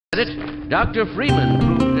Dr.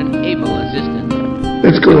 Freeman proved an able assistant.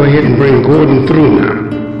 Let's go ahead and bring Gordon through now.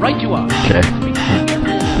 Right you are. Okay. Good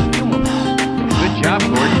job,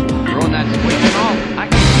 Gordon. Throwing that switch off. I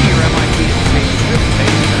can see your MIT education this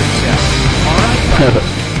page herself. All right.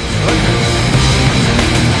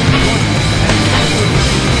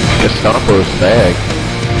 Gestapo's bag.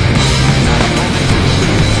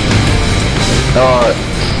 Oh,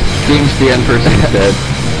 seems the end person's dead.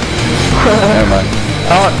 Never mind.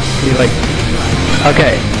 Oh, he's like,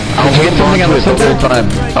 okay. I'll hold on to it the whole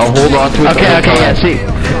time. I'll hold on to it the whole time. Yeah, see.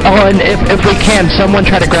 Oh, and if we can, someone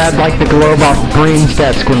try to grab, like, the globe off Green's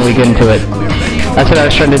desk when we get into it. That's what I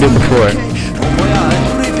was trying to do before.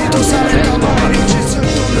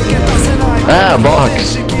 Ah,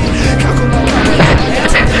 box.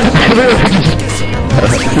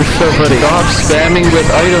 This is so funny. Stop spamming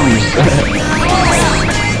with items.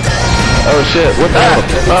 Oh shit, what the hell?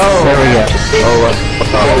 Oh, there we go. Oh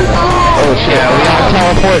shit. Yeah, we all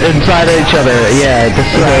teleport inside of each other. Yeah, this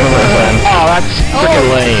is fun. Oh, that's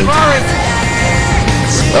freaking lame.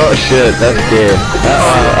 Oh shit, that's good.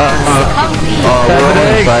 Oh, we're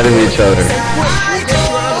all inside of each other.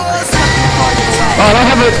 Oh, I don't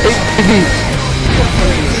have a...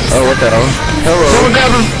 Oh, what the hell? Hello. Someone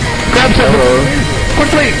grab him. Grab something. Hello.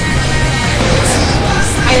 Quickly.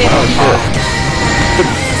 Oh shit.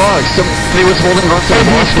 Fuck, somebody was holding on to the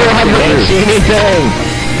box. You still haven't seen anything.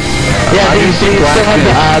 Yeah, do you still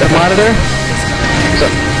have the monitor?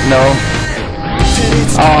 No.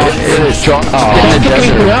 Oh, it dropped in the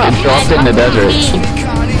desert. It dropped in the desert.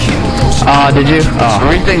 Did you? Oh.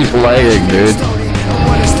 Everything's lagging, dude.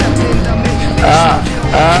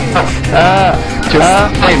 Too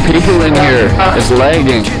many people in here. It's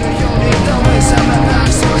lagging.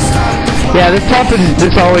 Yeah, this happens.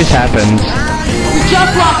 This always happens.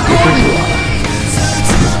 Just lost Gordon!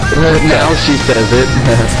 Now she says it.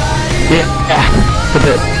 Yeah, it's a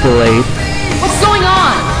bit delayed. What's going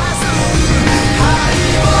on?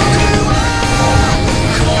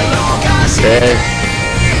 Okay.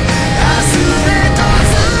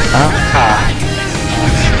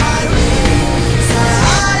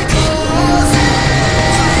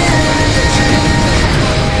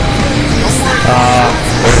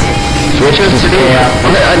 Switches to do.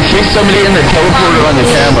 I see somebody in the teleporter on the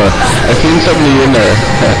camera. I seen somebody in there.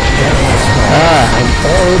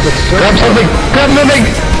 Grab something! Grab something!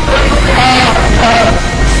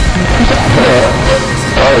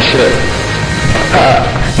 Oh shit.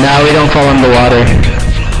 Now we don't fall in the water.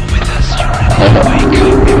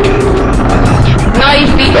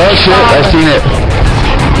 Oh shit, I seen it.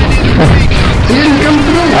 He didn't come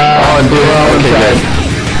through. Dude,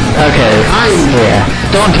 okay. Yeah.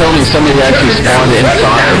 Don't tell me somebody actually spawned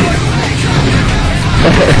inside.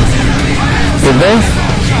 Did they?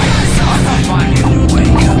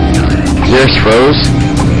 Yours froze?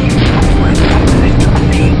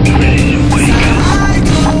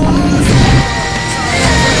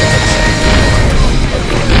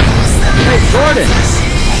 Hey, Gordon!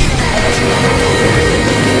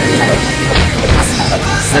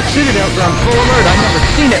 The Citadel's on full alert. I've never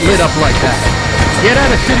seen it lit up like that. Get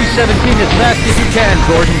out of City 17 as fast as you can,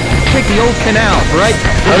 Gordon. Take the old canal, right?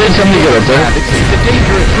 How did somebody get up there? It's a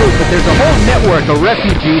dangerous route, but there's a whole network of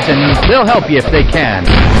refugees, and they'll help you if they can.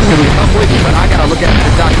 I'm with you, but I gotta look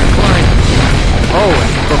after Dr. Klein. Oh,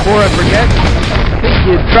 and before I forget, I think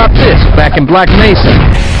you dropped this back in Black Mesa.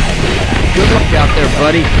 Good luck out there,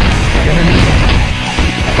 buddy. Gonna need it.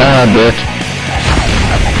 Bitch.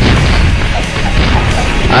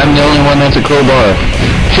 I'm the only one that's a crowbar.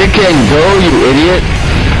 Chicken, go, you idiot!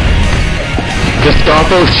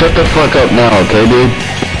 Gestapo, shut the fuck up now, okay, dude?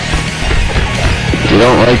 If you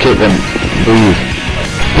don't like it, then leave.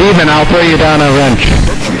 Leave and I'll throw you down a wrench.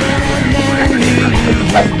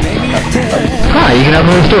 Hi, you can have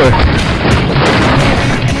a store.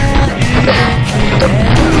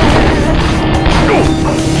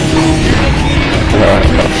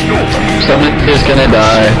 Somebody's gonna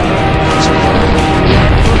die.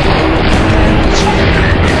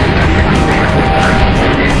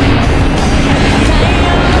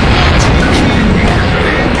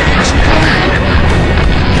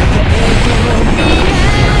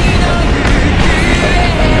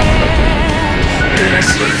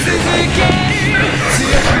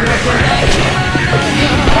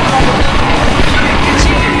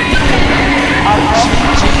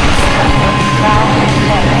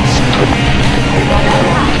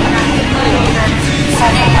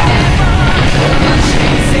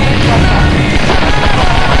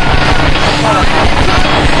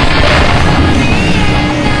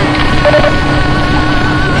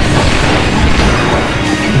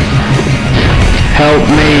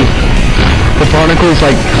 barnacle's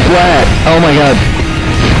like flat. Oh my god.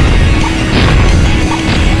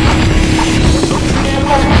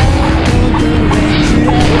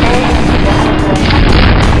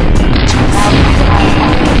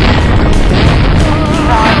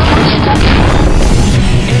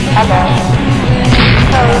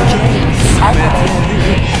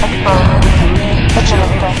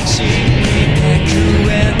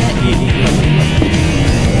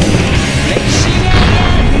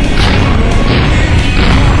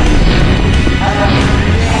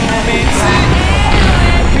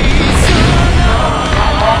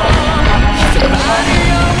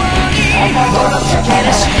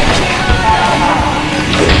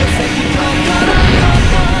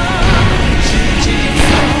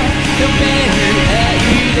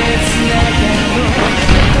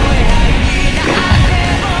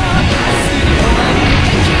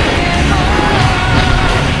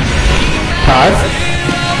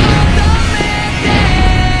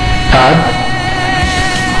 Todd?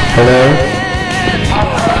 Hello?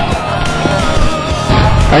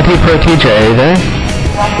 IT Pro TJ, are you there?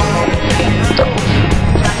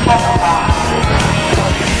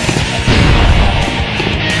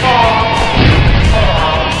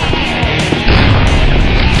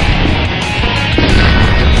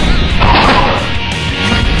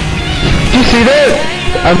 Did you see that?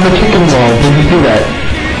 I'm the chicken wall. Did you see that?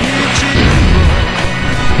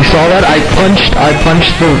 You saw that? I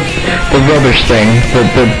punched the rubbish thing,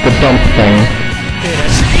 the dump thing,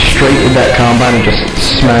 straight in that combine and just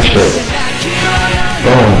smashed it.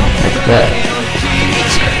 Boom, like that.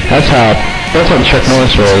 That's how Chuck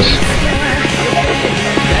Norris rolls.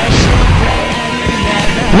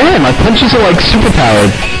 Man, my punches are like super powered.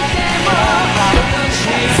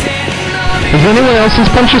 Is anyone else's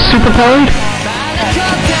punches super powered?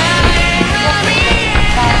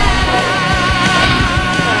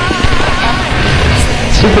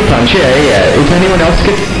 Super punch, yeah. Is anyone else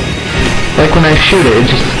get, like when I shoot it,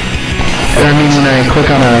 I mean when I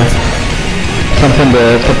click on something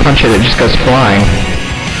to punch it, it just goes flying.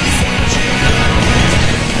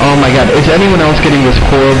 Oh my god, is anyone else getting this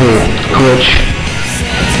horrible glitch?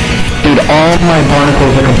 Dude, all my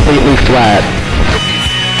barnacles are completely flat.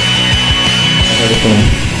 Everything.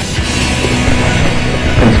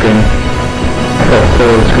 Print screen. I felt so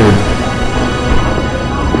screwed.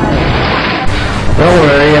 Don't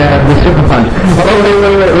worry, I have the super punch. Oh, wait,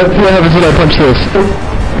 let's see what happens when I punch this.